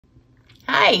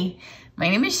Hi, my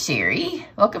name is Cheri.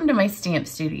 Welcome to my stamp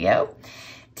studio.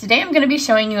 Today I'm going to be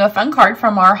showing you a fun card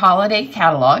from our holiday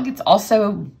catalog. It's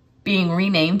also being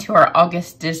renamed to our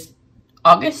August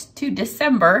to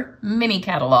December mini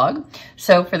catalog.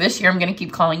 So for this year, I'm going to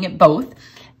keep calling it both.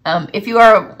 If you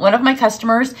are one of my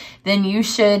customers, then you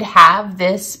should have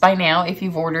this by now if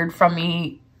you've ordered from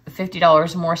me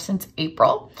 $50 more since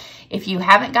April. If you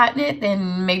haven't gotten it,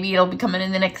 then maybe it'll be coming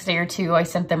in the next day or two. I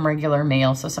sent them regular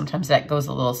mail, so sometimes that goes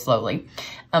a little slowly.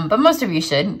 But most of you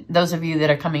should. Those of you that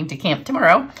are coming to camp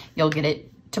tomorrow, you'll get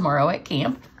it tomorrow at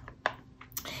camp.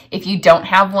 If you don't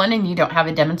have one and you don't have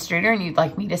a demonstrator and you'd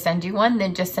like me to send you one,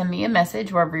 then just send me a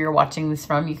message wherever you're watching this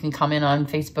from. You can comment on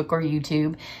Facebook or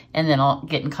YouTube, and then I'll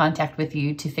get in contact with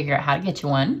you to figure out how to get you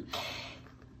one.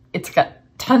 It's got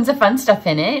tons of fun stuff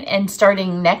in it, and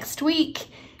starting next week,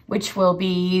 which will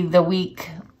be the week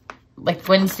like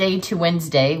Wednesday to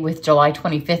Wednesday, with July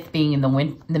 25th being in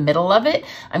the middle of it,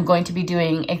 I'm going to be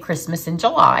doing a Christmas in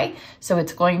July. So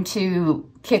it's going to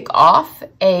kick off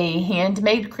a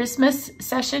handmade Christmas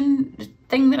session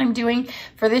thing that I'm doing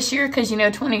for this year, because, you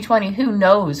know, 2020, who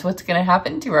knows what's going to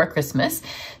happen to our Christmas.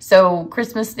 So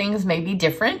Christmas things may be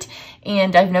different.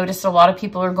 And I've noticed a lot of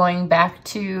people are going back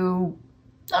to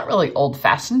not really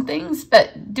old-fashioned things,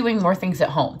 but doing more things at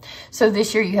home. So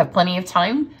this year you have plenty of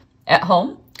time at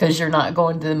home, because you're not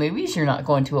going to the movies, you're not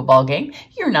going to a ball game,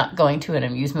 you're not going to an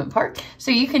amusement park.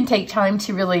 So you can take time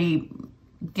to really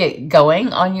get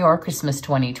going on your Christmas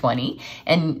 2020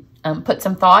 and put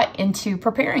some thought into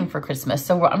preparing for Christmas.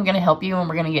 So I'm going to help you, and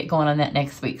we're going to get going on that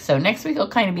next week. So next week will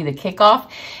kind of be the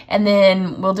kickoff, and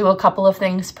then we'll do a couple of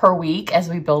things per week as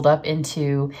we build up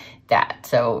into that.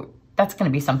 So that's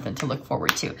going to be something to look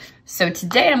forward to. So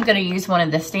today I'm going to use one of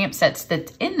the stamp sets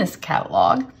that's in this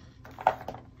catalog.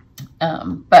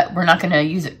 But we're not going to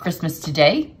use it Christmas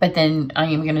today, but then I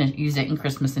am going to use it in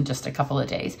Christmas in just a couple of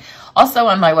days. Also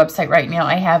on my website right now,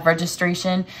 I have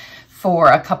registration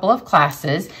for a couple of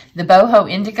classes. The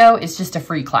Boho Indigo is just a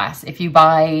free class. If you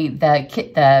buy the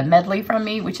kit, the medley from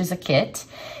me, which is a kit,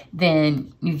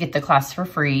 then you get the class for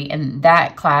free. And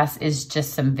that class is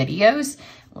just some videos,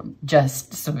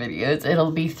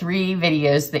 It'll be 3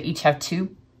 videos that each have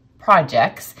 2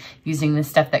 projects using the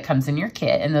stuff that comes in your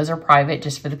kit, and those are private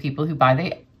just for the people who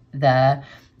buy the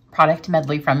product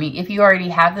medley from me. If you already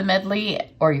have the medley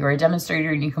or you're a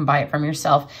demonstrator and you can buy it from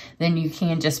yourself, then you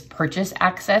can just purchase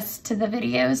access to the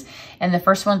videos, and the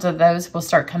first ones of those will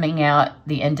start coming out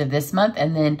the end of this month,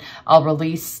 and then I'll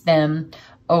release them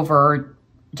over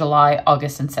July,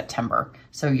 August, and September.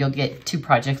 So you'll get 2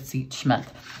 projects each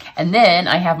month. And then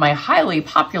I have my highly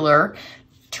popular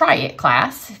Try It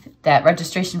class. That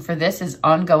registration for this is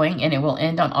ongoing, and it will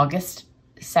end on August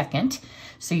 2nd.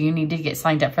 So you need to get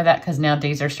signed up for that, because now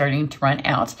days are starting to run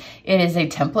out. It is a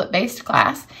template-based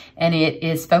class, and it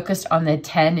is focused on the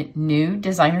 10 new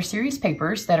designer series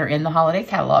papers that are in the holiday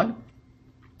catalog.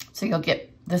 So you'll get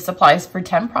the supplies for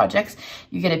 10 projects.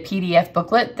 You get a PDF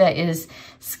booklet that is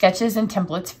sketches and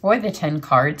templates for the 10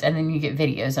 cards, and then you get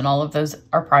videos, and all of those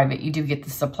are private. You do get the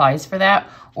supplies for that,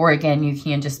 or again, you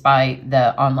can just buy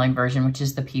the online version, which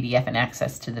is the PDF and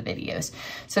access to the videos.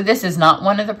 So this is not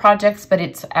one of the projects, but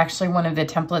it's actually one of the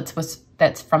templates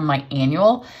that's from my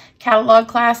annual catalog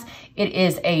class. It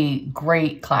is a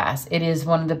great class. It is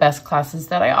one of the best classes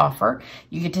that I offer.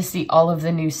 You get to see all of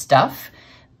the new stuff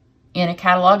in a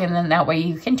catalog, and then that way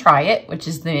you can try it, which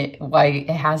is why it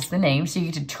has the name. So you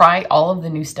get to try all of the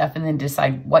new stuff and then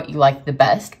decide what you like the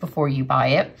best before you buy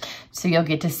it. So you'll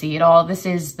get to see it all. This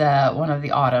is one of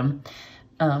the autumn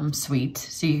suite.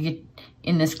 So you get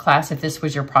in this class, if this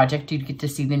was your project, you'd get to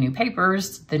see the new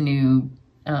papers, the new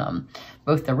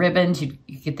both the ribbons, you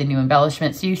get the new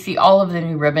embellishments. So you see all of the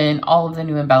new ribbon, all of the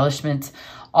new embellishments,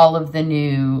 all of the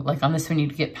new, like on this one,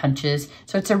 you'd get punches.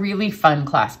 So it's a really fun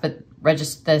class, but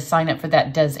the sign up for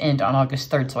that does end on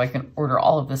August 3rd, so I can order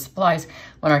all of the supplies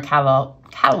when our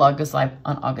catalog goes live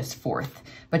on August 4th.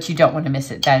 But you don't want to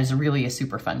miss it. That is really a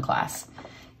super fun class.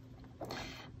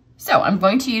 So I'm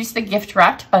going to use the gift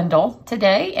wrapped bundle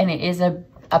today, and it is a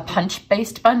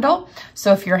punch-based bundle.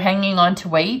 So if you're hanging on to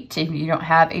wait, if you don't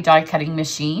have a die cutting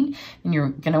machine, and you're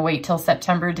going to wait till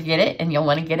September to get it, and you'll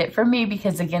want to get it from me,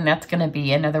 because again, that's going to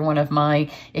be another one of my,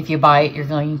 if you buy it, you're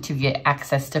going to get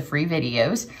access to free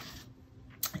videos.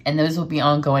 And those will be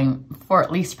ongoing for at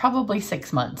least probably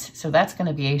 6 months. So that's going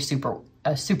to be a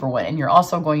super one. And you're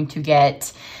also going to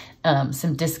get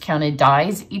some discounted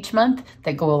dies each month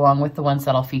that go along with the ones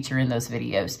that I'll feature in those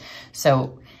videos.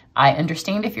 So I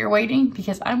understand if you're waiting,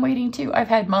 because I'm waiting too. I've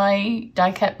had my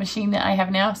die cut machine that I have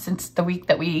now since the week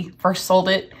that we first sold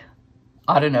it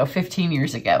I don't know, 15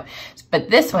 years ago. But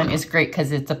this one is great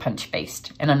because it's a punch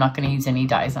based, and I'm not going to use any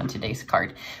dies on today's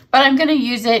card. But I'm going to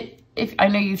use it, if I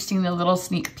know you've seen the little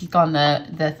sneak peek on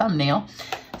the thumbnail.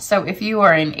 So if you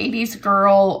are an 80s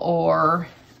girl, or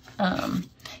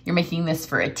you're making this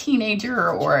for a teenager,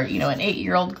 or, you know, an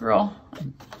 8-year-old girl,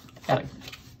 got a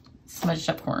smudged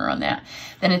up corner on that,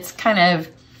 then it's kind of,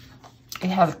 it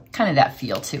has kind of that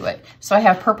feel to it. So I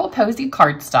have purple posy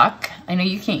cardstock. I know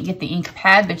you can't get the ink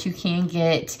pad, but you can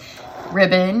get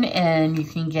ribbon, and you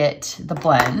can get the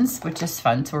blends, which is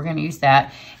fun. So we're going to use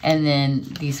that. And then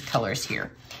these colors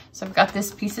here. So I've got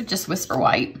this piece of just Whisper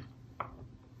White,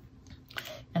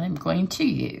 and I'm going to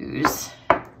use,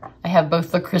 I have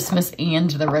both the Christmas and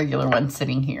the regular one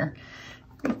sitting here.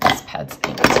 I think this pad's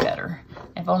ink is better.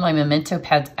 I have all my Memento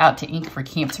pads out to ink for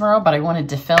camp tomorrow, but I wanted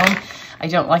to film. I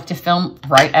don't like to film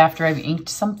right after I've inked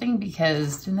something,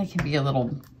 because then they can be a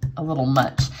little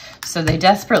much. So they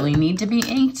desperately need to be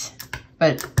inked,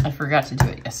 but I forgot to do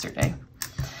it yesterday.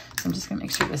 So I'm just gonna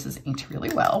make sure this is inked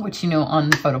really well, which, you know, on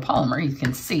the photopolymer, you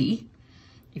can see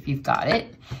if you've got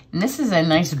it. And this is a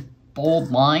nice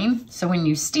bold line. So when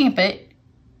you stamp it,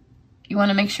 you want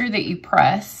to make sure that you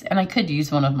press, and I could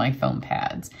use one of my foam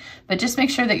pads, but just make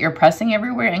sure that you're pressing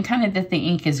everywhere and kind of that the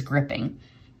ink is gripping.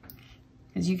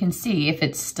 Because you can see if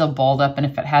it's still balled up and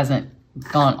if it hasn't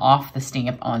gone off the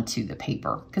stamp onto the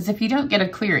paper. Because if you don't get a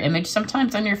clear image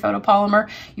sometimes on your photopolymer,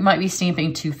 you might be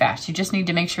stamping too fast. You just need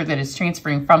to make sure that it's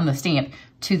transferring from the stamp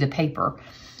to the paper.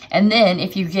 And then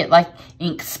if you get like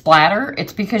ink splatter,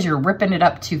 it's because you're ripping it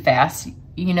up too fast.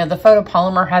 You know, the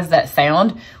photopolymer has that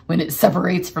sound when it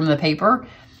separates from the paper,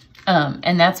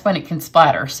 and that's when it can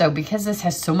splatter. So because this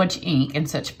has so much ink and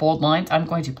such bold lines, I'm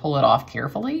going to pull it off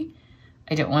carefully.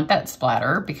 I don't want that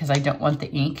splatter because I don't want the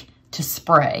ink to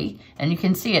spray. And you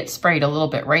can see it sprayed a little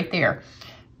bit right there,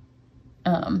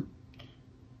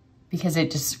 because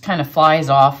it just kind of flies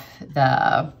off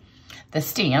the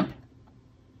stamp.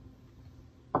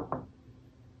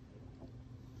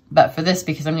 But for this,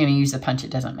 because I'm going to use the punch, it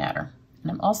doesn't matter. And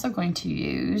I'm also going to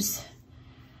use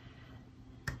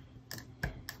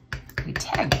a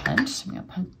tag punch. So I'm going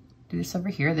to do this over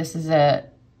here. This is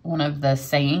one of the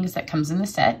sayings that comes in the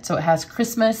set. So it has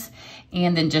Christmas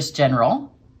and then just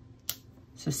general.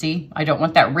 So see, I don't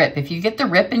want that rip. If you get the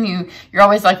rip and you're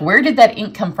always like, where did that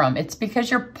ink come from? It's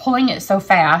because you're pulling it so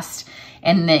fast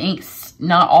and the ink's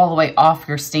not all the way off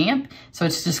your stamp. So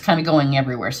it's just kind of going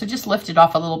everywhere. So just lift it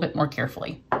off a little bit more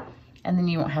carefully. And then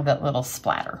you won't have that little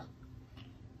splatter.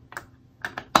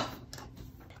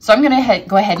 So I'm going to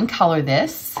go ahead and color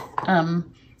this.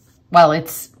 While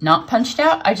it's not punched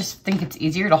out, I just think it's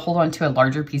easier to hold on to a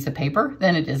larger piece of paper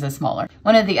than it is a smaller.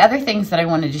 One of the other things that I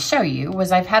wanted to show you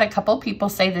was I've had a couple people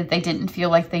say that they didn't feel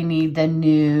like they need the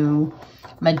new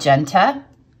magenta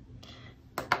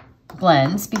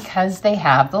blends because they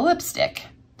have the lipstick.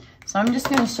 So I'm just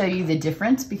going to show you the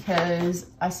difference because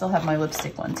I still have my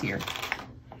lipstick ones here.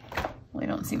 Well, I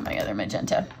don't see my other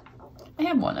magenta. I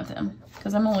have one of them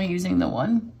because I'm only using the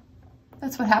one.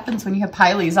 That's what happens when you have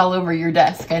pileys all over your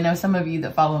desk. I know some of you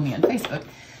that follow me on Facebook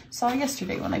saw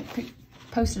yesterday when I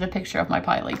posted a picture of my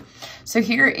piley. So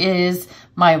here is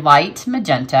my light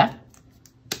magenta.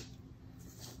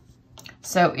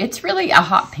 So it's really a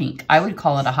hot pink. I would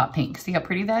call it a hot pink. See how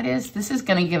pretty that is? This is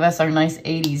going to give us our nice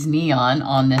 80s neon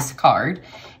on this card.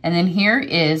 And then here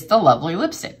is the lovely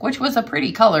lipstick, which was a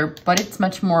pretty color, but it's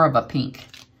much more of a pink.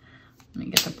 Let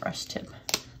me get the brush tip.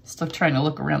 Still trying to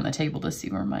look around the table to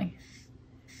see where my...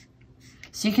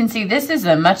 So you can see this is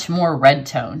a much more red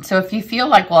tone. So if you feel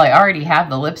like, well, I already have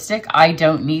the lipstick, I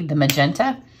don't need the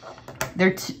magenta.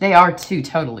 They are two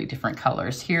totally different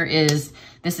colors. This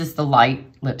is the light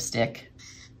lipstick.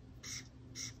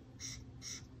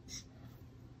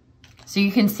 So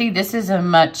you can see this is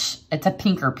it's a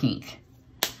pinker pink.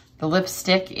 The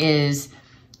lipstick is,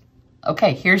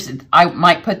 okay, I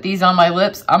might put these on my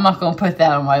lips. I'm not going to put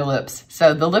that on my lips.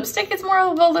 So the lipstick is more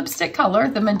of a lipstick color.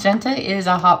 The magenta is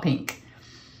a hot pink.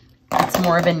 It's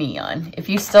more of a neon. If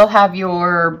you still have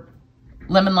your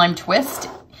lemon lime twist,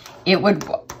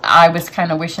 I was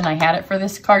kind of wishing I had it for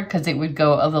this card because it would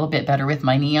go a little bit better with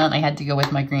my neon. I had to go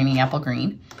with my granny apple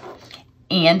green.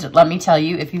 And let me tell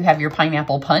you, if you have your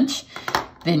pineapple punch,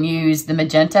 then use the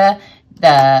magenta,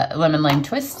 the lemon lime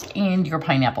twist, and your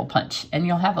pineapple punch. And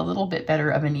you'll have a little bit better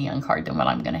of a neon card than what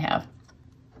I'm going to have.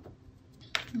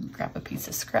 Grab a piece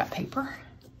of scrap paper.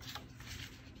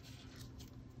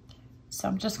 So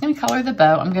I'm just going to color the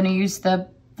bow. I'm going to use the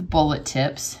bullet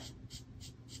tips.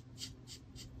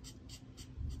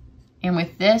 And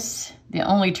with this, the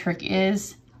only trick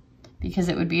is, because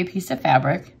it would be a piece of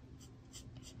fabric,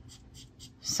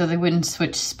 so they wouldn't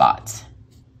switch spots.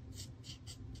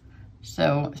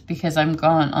 So because I'm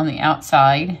gone on the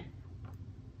outside,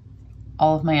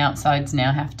 all of my outsides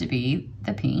now have to be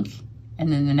the pink,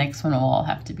 and then the next one will all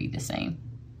have to be the same.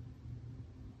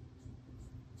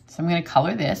 So I'm going to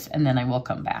color this, and then I will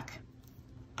come back.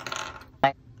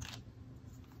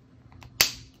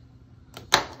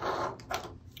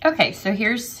 Okay, so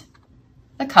here's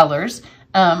the colors.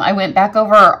 I went back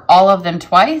over all of them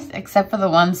twice, except for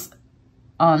the ones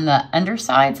on the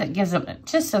undersides. It gives them,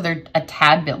 just so they're a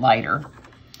tad bit lighter.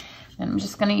 And I'm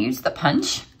just going to use the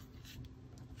punch.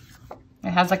 It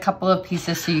has a couple of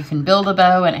pieces so you can build a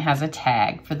bow, and it has a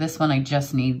tag. For this one, I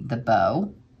just need the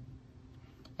bow.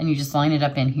 And you just line it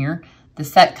up in here. The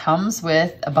set comes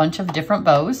with a bunch of different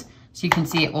bows. So you can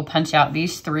see it will punch out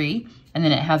these 3. And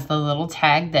then it has the little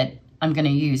tag that I'm going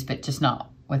to use, but just not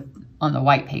with on the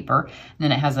white paper. And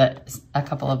then it has a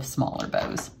couple of smaller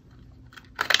bows.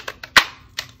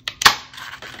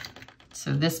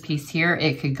 So this piece here,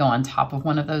 it could go on top of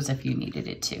one of those if you needed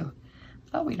it to.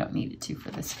 But we don't need it to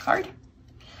for this card.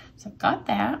 So I've got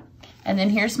that. And then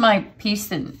here's my piece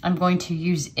that I'm going to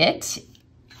use it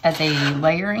as a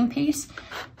layering piece.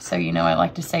 So you know I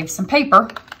like to save some paper.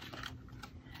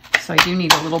 So I do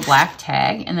need a little black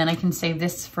tag, and then I can save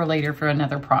this for later for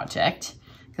another project,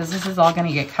 because this is all going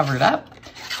to get covered up.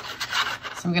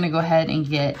 So I'm going to go ahead and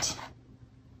get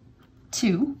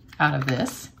 2 out of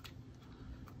this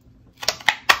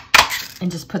and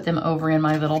just put them over in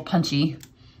my little punchy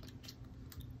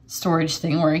storage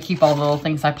thing where I keep all the little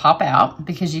things I pop out,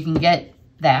 because you can get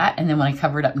that, and then when I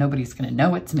cover it up, nobody's going to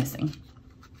know it's missing.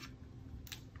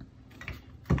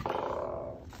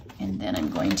 And then I'm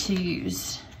going to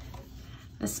use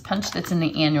this punch that's in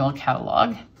the annual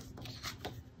catalog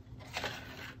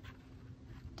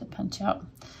to punch out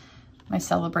my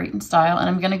Celebrate in Style. And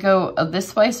I'm going to go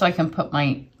this way so I can put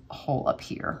my hole up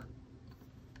here.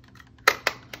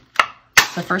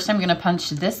 So first I'm going to punch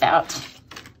this out,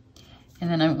 and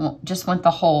then I just want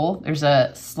the hole. There's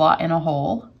a slot and a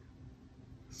hole.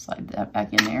 Slide that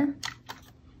back in there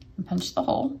and punch the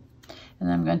hole. And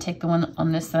then I'm going to take the one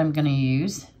on this that I'm going to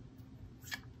use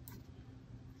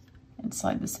and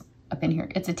slide this up in here.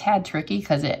 It's a tad tricky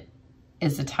because it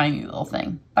is a tiny little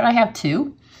thing, but I have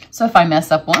 2. So if I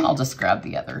mess up one, I'll just grab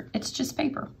the other. It's just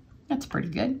paper. That's pretty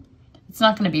good. It's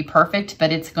not going to be perfect,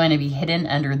 but it's going to be hidden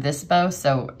under this bow.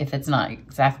 So if it's not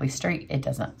exactly straight, it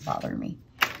doesn't bother me.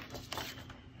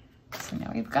 So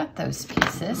now we've got those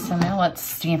pieces. So now let's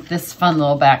stamp this fun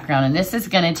little background. And this is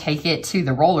going to take it to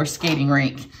the roller skating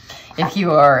rink if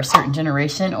you are a certain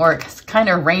generation, or it's kind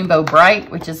of rainbow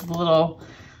bright, which is a little...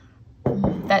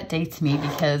 that dates me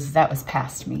because that was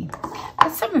past me. But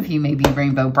some of you may be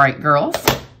rainbow bright girls.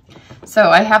 So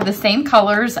I have the same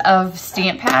colors of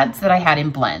stamp pads that I had in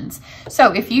blends.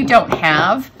 So if you don't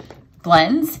have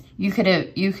blends, you could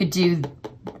do,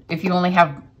 if you only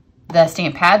have the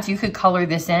stamp pads, you could color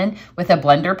this in with a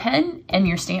blender pen and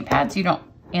your stamp pads. You don't,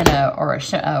 or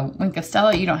a Wink of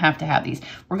Stella, you don't have to have these.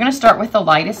 We're going to start with the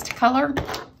lightest color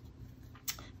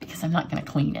because I'm not going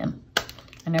to clean them.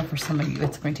 I know for some of you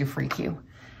it's going to freak you,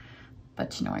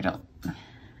 but you know, I don't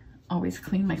always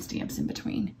clean my stamps in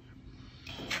between.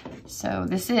 So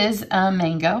this is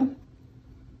Mango.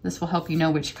 This will help you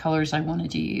know which colors I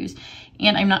wanted to use.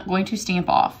 And I'm not going to stamp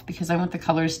off because I want the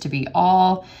colors to be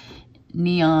all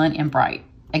neon and bright.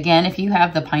 Again, if you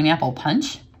have the Pineapple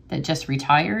Punch that just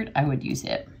retired, I would use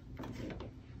it.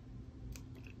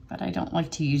 But I don't like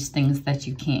to use things that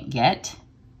you can't get.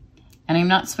 And I'm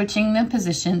not switching the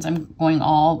positions. I'm going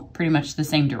all pretty much the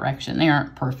same direction. They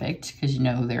aren't perfect because, you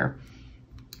know, they're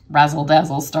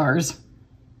razzle-dazzle stars.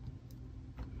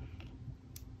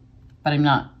 But I'm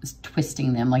not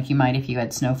twisting them like you might if you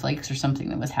had snowflakes or something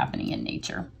that was happening in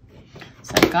nature.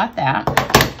 So I've got that.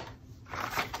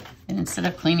 And instead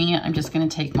of cleaning it, I'm just going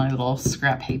to take my little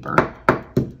scrap paper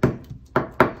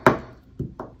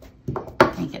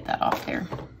and get that off there.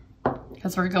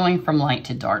 Because we're going from light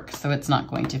to dark, so it's not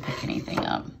going to pick anything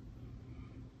up.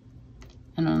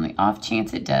 And on the off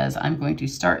chance it does, I'm going to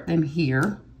start them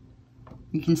here.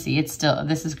 You can see it's still,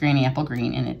 this is Granny Apple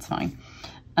Green, and it's fine.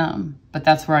 But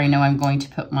that's where I know I'm going to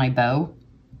put my bow.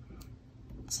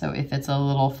 So if it's a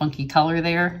little funky color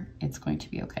there, it's going to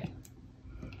be okay.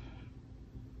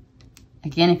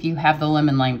 Again, if you have the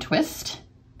Lemon Lime Twist,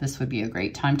 this would be a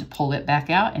great time to pull it back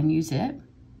out and use it.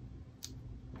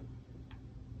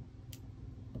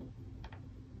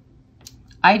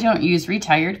 I don't use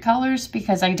retired colors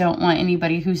because I don't want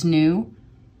anybody who's new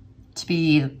to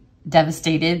be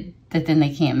devastated that then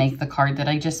they can't make the card that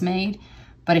I just made.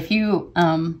 But if you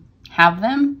have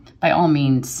them, by all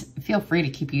means, feel free to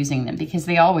keep using them because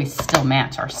they always still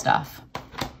match our stuff.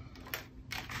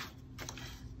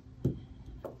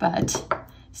 but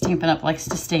Stampin' Up! Likes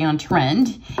to stay on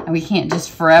trend, and we can't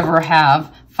just forever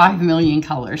have 5 million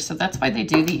colors. So that's why they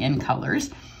do the in colors.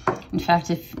 In fact,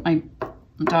 if my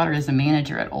daughter is a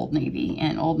manager at Old Navy,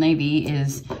 and Old Navy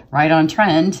is right on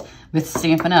trend with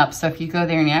Stampin' Up! So if you go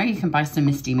there now, you can buy some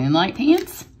Misty Moonlight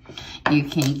pants. You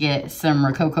can get some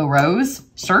Rococo Rose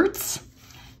shirts.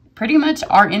 Pretty much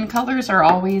our in colors are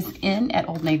always in at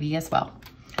Old Navy as well.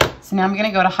 So now I'm going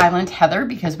to go to Highland Heather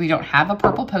because we don't have a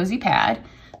purple posy pad,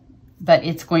 but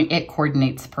it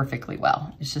coordinates perfectly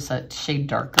well. It's just a shade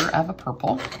darker of a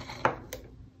purple.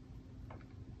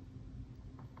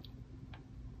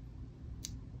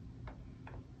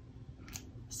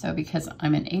 So because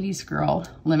I'm an 80s girl,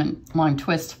 Lemon Lime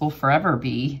Twist will forever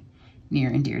be near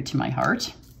and dear to my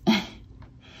heart.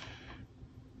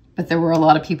 But there were a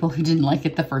lot of people who didn't like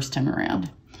it the first time around.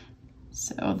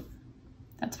 So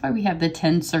that's why we have the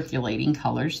 10 circulating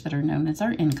colors that are known as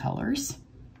our in colors.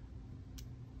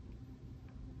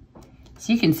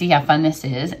 So you can see how fun this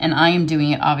is. And I am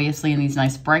doing it obviously in these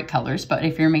nice bright colors, but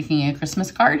if you're making a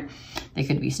Christmas card, they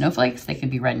could be snowflakes, they could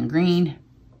be red and green.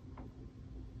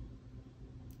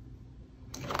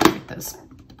 Get those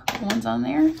purple ones on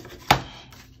there. And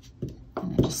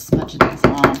then just smudge these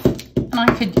off.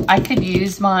 And I could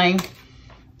use my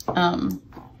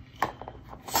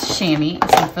chamois.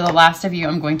 So for the last of you,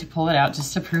 I'm going to pull it out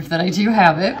just to prove that I do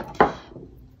have it.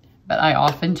 But I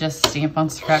often just stamp on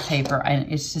scrap paper, and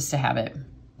it's just a habit.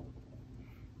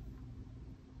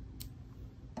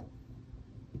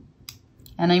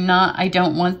 And I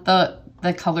don't want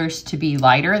the colors to be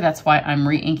lighter. That's why I'm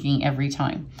re-inking every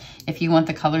time. If you want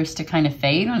the colors to kind of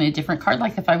fade on a different card,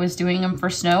 like if I was doing them for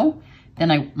snow, then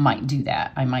I might do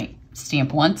that. I might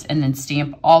stamp once and then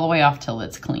stamp all the way off till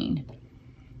it's clean.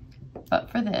 But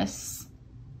for this,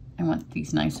 I want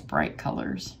these nice bright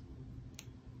colors.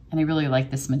 And I really like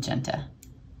this magenta.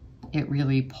 It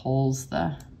really pulls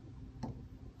the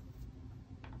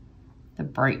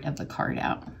bright of the card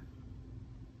out.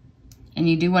 And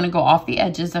you do want to go off the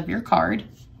edges of your card.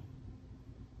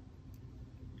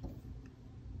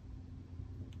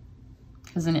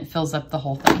 Because then it fills up the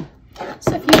whole thing.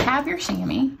 So if you have your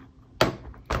chamois,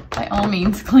 by all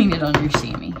means, clean it on your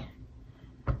chamois.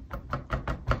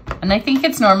 And I think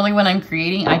it's normally when I'm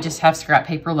creating, I just have scrap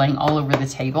paper laying all over the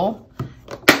table.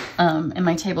 And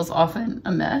my table's often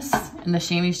a mess, and the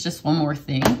chamois is just one more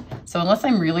thing. So unless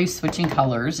I'm really switching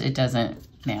colors, it doesn't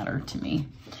matter to me.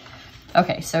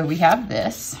 Okay, so we have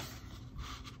this.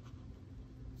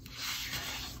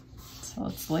 So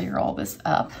let's layer all this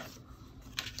up.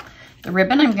 The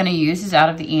ribbon I'm going to use is out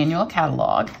of the annual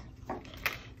catalog.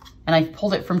 And I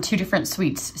pulled it from 2 different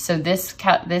suites. So this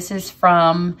is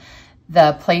from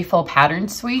the Playful Pattern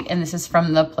suite, and this is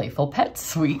from the Playful Pet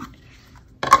suite.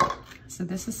 So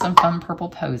this is some fun purple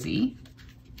posy.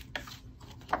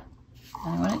 And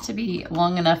I want it to be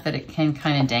long enough that it can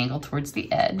kind of dangle towards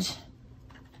the edge.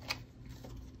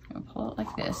 I'll pull it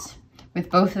like this.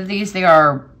 With both of these, they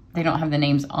don't have the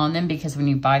names on them because when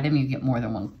you buy them, you get more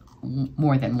than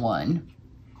one.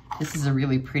 This is a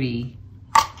really pretty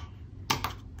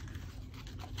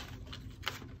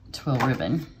twill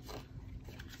ribbon.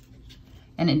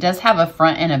 And it does have a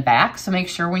front and a back, so make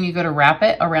sure when you go to wrap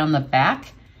it around the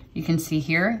back, you can see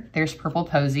here, there's purple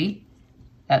posy.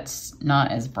 That's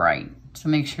not as bright. So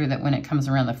make sure that when it comes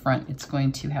around the front, it's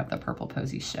going to have the purple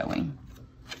posy showing.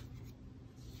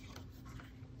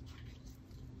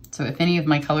 So if any of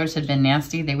my colors had been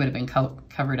nasty, they would have been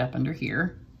covered up under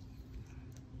here.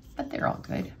 But they're all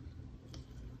good.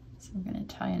 So I'm going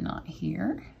to tie a knot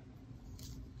here.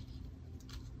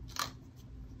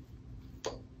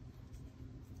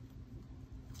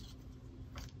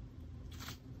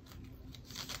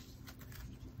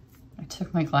 I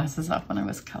took my glasses off when I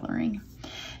was coloring,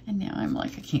 and now I'm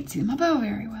like, I can't see my bow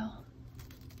very well.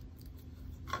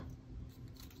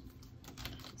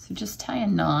 So just tie a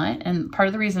knot, and part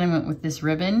of the reason I went with this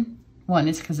ribbon, one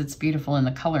is because it's beautiful and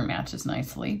the color matches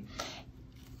nicely.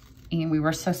 And we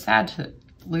were so sad to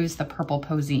lose the purple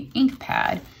posy ink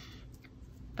pad,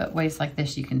 but ways like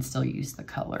this you can still use the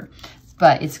color.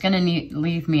 But it's going to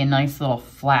leave me a nice little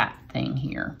flat thing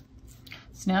here.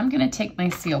 So now I'm going to take my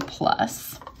Seal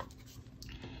Plus,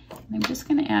 and I'm just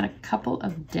going to add a couple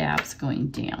of dabs going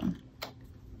down,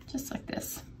 just like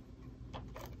this,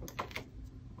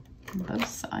 on both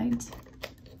sides.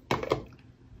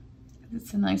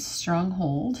 It's a nice strong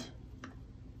hold.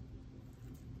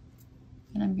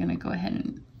 And I'm going to go ahead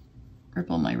and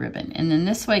ripple my ribbon. And then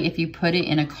this way, if you put it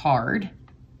in a card,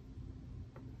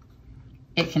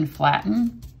 it can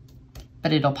flatten,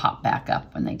 but it'll pop back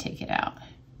up when they take it out.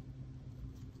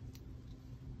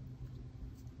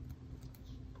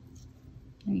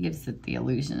 It gives it the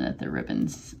illusion that the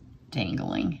ribbon's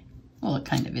dangling. Well, it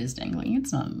kind of is dangling.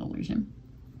 It's not an illusion.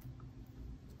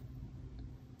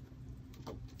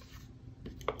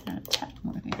 Add a tad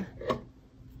more there.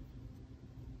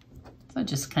 So it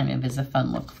just kind of is a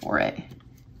fun look for it.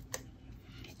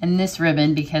 And this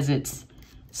ribbon, because it's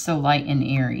so light and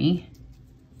airy,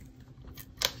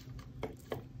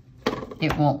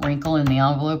 it won't wrinkle in the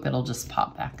envelope. It'll just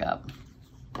pop back up.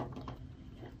 Let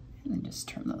me just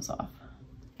trim those off.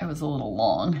 It was a little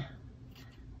long.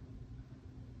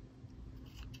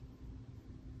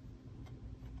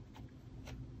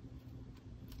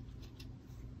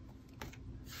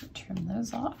 Trim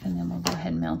those off, and then we'll go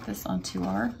ahead and mount this onto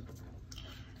our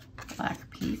black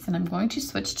piece. And I'm going to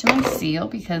switch to my seal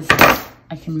because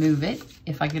I can move it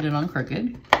if I get it on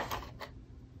crooked.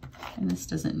 And this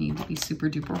doesn't need to be super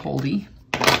duper holdy.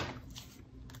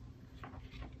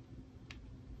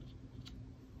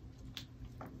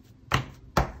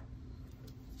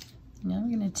 Now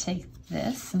I'm going to take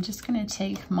this. I'm just going to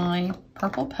take my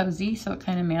purple posy so it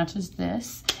kind of matches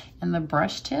this, and the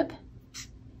brush tip,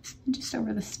 and just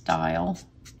over the style.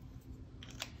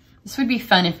 This would be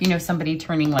fun if you know somebody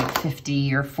turning like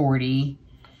 50 or 40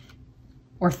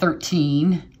 or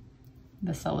 13,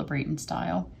 the celebrating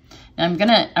style. And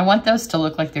I want those to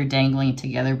look like they're dangling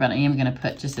together, but I am gonna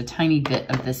put just a tiny bit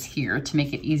of this here to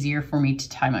make it easier for me to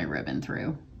tie my ribbon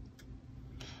through.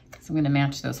 So I'm gonna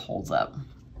match those holes up.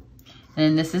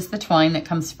 And this is the twine that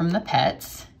comes from the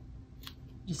pets.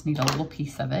 Just need a little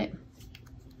piece of it.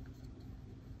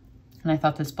 And I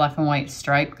thought this black and white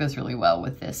stripe goes really well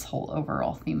with this whole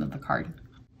overall theme of the card.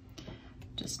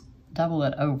 Just double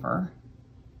it over.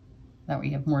 That way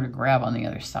you have more to grab on the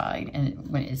other side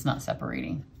and when it's not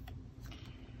separating.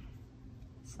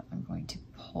 So I'm going to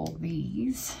pull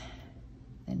these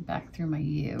then back through my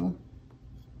U.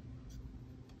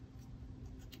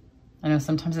 I know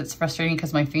sometimes it's frustrating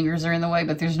because my fingers are in the way,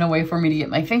 but there's no way for me to get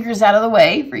my fingers out of the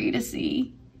way for you to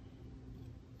see.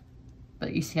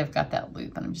 But you see I've got that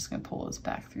loop, and I'm just going to pull those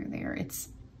back through there. It's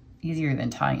easier than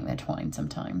tying the twine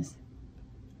sometimes.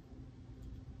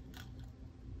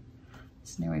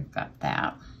 So now we've got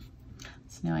that.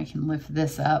 So now I can lift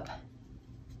this up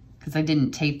because I didn't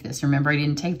tape this. Remember, I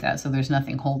didn't tape that, so there's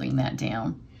nothing holding that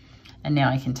down. And now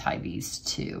I can tie these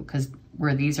too, because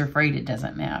where these are frayed, it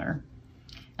doesn't matter.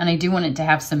 And I do want it to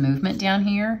have some movement down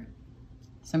here.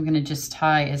 So I'm going to just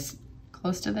tie as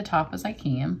close to the top as I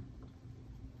can.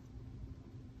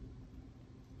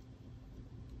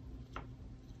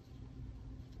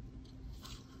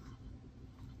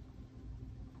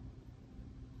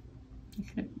 I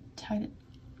could have tied it,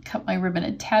 cut my ribbon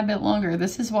a tad bit longer.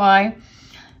 This is why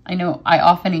I know I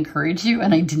often encourage you,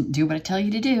 and I didn't do what I tell you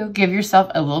to do. Give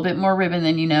yourself a little bit more ribbon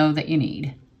than you know that you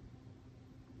need.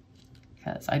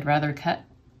 Because I'd rather cut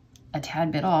a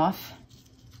tad bit off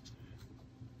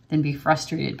than be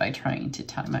frustrated by trying to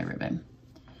tie my ribbon.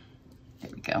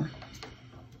 There we go.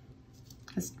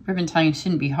 Because ribbon tying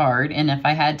shouldn't be hard, and if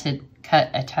I had to cut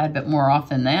a tad bit more off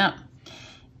than that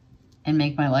and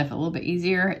make my life a little bit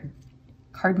easier,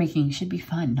 card making should be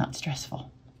fun, not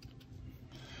stressful.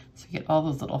 So get all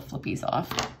those little flippies off.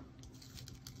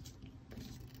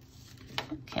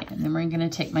 Okay, and then we're gonna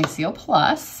take my Seal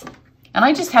Plus, and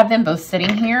I just have them both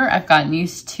sitting here. I've gotten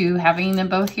used to having them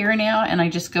both here now, and I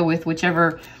just go with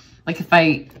whichever, like if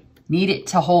I need it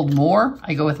to hold more,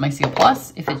 I go with my Seal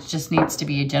Plus. If it just needs to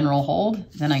be a general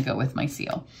hold, then I go with my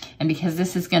Seal. And because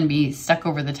this is gonna be stuck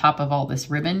over the top of all this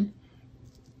ribbon,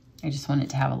 I just want it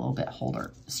to have a little bit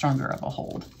stronger of a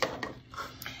hold.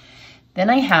 Then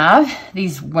I have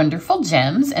these wonderful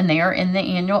gems, and they are in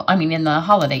the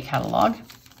holiday catalog.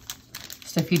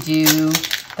 So if you do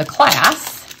the class,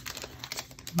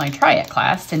 my Try It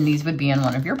class, then these would be in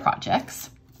one of your projects.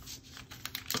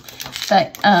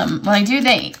 But when I do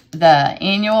the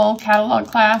annual catalog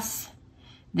class,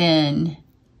 then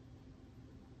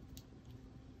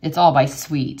it's all by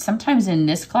suite. Sometimes in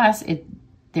this class,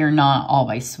 they're not all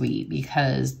by suite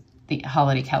because the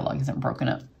holiday catalog isn't broken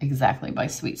up exactly by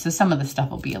suite. So some of the stuff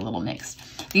will be a little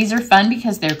mixed. These are fun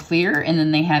because they're clear, and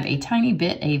then they have a tiny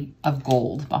bit of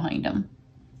gold behind them.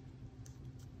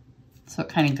 So it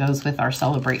kind of goes with our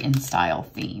Celebrate in Style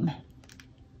theme.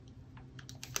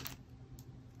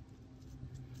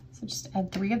 So just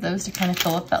add 3 of those to kind of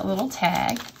fill up that little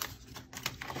tag.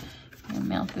 I'm gonna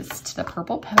mount this to the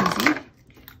purple posy.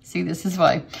 See, this is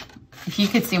why, if you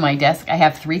could see my desk, I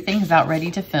have 3 things out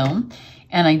ready to film,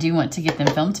 and I do want to get them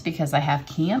filmed because I have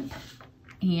camp,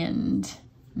 and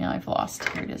now I've lost,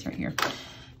 here it is right here.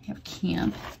 I have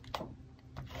camp.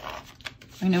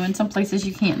 I know in some places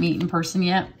you can't meet in person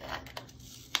yet.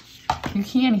 You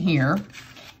can here,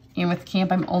 And with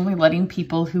camp, I'm only letting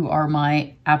people who are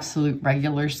my absolute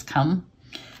regulars come.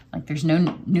 Like there's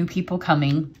no new people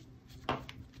coming.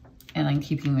 And I'm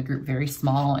keeping the group very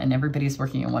small and everybody's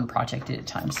working on one project at a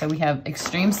time. So we have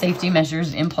extreme safety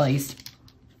measures in place.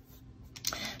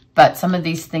 But some of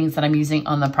these things that I'm using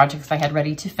on the projects I had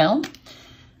ready to film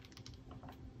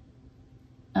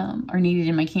are needed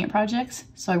in my camp projects.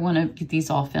 So I want to get these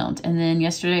all filmed. And then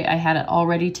yesterday I had it all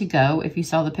ready to go. If you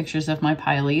saw the pictures of my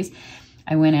pileys,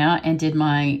 I went out and did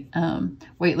my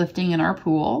weightlifting in our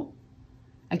pool.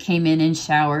 I came in and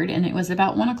showered, and it was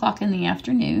about 1 o'clock in the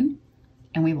afternoon,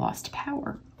 and we lost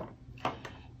power.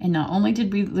 And not only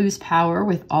did we lose power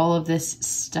with all of this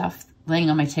stuff laying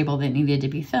on my table that needed to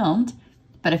be filmed,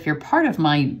 but if you're part of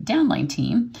my downline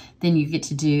team, then you get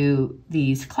to do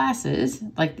these classes,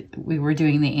 like we were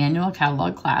doing the annual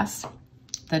catalog class,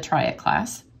 the Try It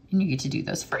class, and you get to do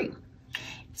those free.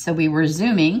 So we were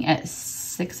Zooming at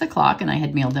 6 o'clock, and I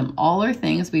had mailed them all our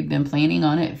things. We'd been planning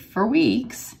on it for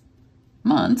weeks,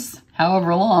 months,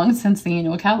 however long since the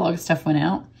annual catalog stuff went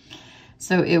out.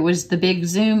 So it was the big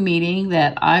Zoom meeting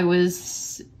that I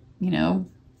was, you know,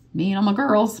 me and all my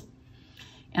girls,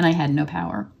 and I had no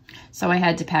power. So I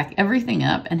had to pack everything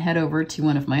up and head over to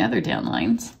one of my other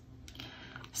downlines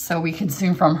so we could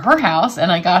Zoom from her house,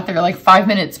 and I got there like 5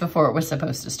 minutes before it was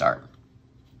supposed to start.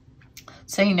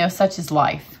 So, you know, such is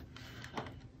life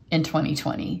in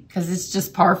 2020, because it's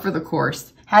just par for the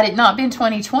course. Had it not been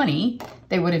 2020,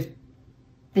 they would have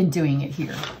been doing it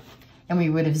here. And we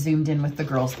would have Zoomed in with the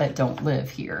girls that don't live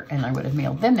here, and I would have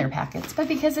mailed them their packets. But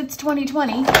because it's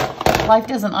 2020, life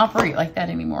doesn't operate like that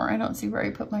anymore. I don't see where I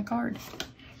put my card.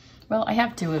 Well, I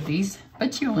have 2 of these,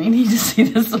 but you only need to see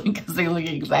this one because they look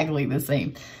exactly the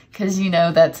same. Because, you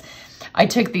know, I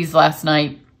took these last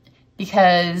night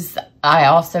because I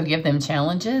also give them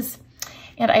challenges.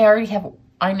 And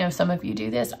I know some of you do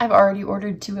this. I've already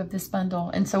ordered 2 of this bundle.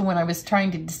 And so when I was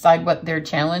trying to decide what their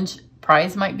challenge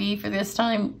prize might be for this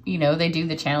time, you know, they do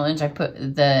the challenge. I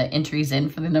put the entries in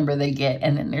for the number they get,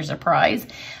 and then there's a prize.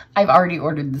 I've already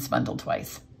ordered this bundle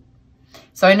twice.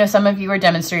 So I know some of you are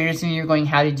demonstrators and you're going,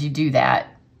 how did you do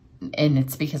that? And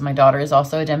it's because my daughter is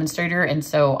also a demonstrator. And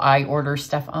so I order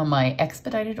stuff on my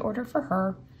expedited order for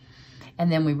her,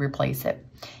 and then we replace it.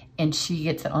 And she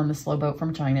gets it on the slow boat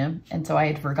from China. And so I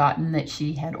had forgotten that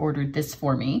she had ordered this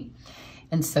for me.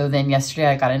 And so then yesterday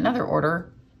I got another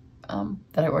order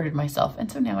that I ordered myself. And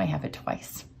so now I have it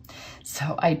twice.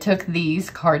 So I took these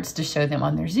cards to show them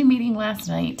on their Zoom meeting last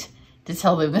night to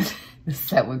tell them that the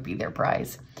set would be their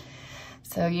prize.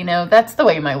 So, you know, that's the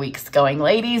way my week's going,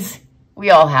 ladies.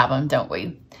 We all have them, don't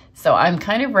we? So I'm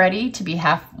kind of ready to be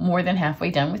more than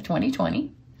halfway done with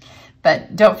 2020.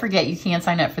 But don't forget, you can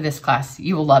sign up for this class.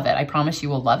 You will love it. I promise you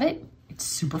will love it. It's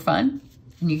super fun,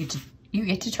 and you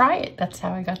get to try it. That's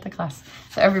how I got the class.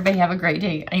 So everybody have a great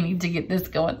day. I need to get this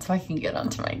going so I can get on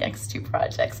to my next 2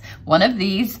 projects. One of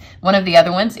the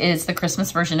other ones is the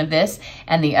Christmas version of this,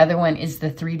 and the other one is the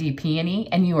 3D peony,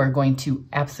 and you are going to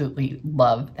absolutely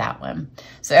love that one.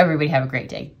 So everybody have a great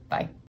day. Bye.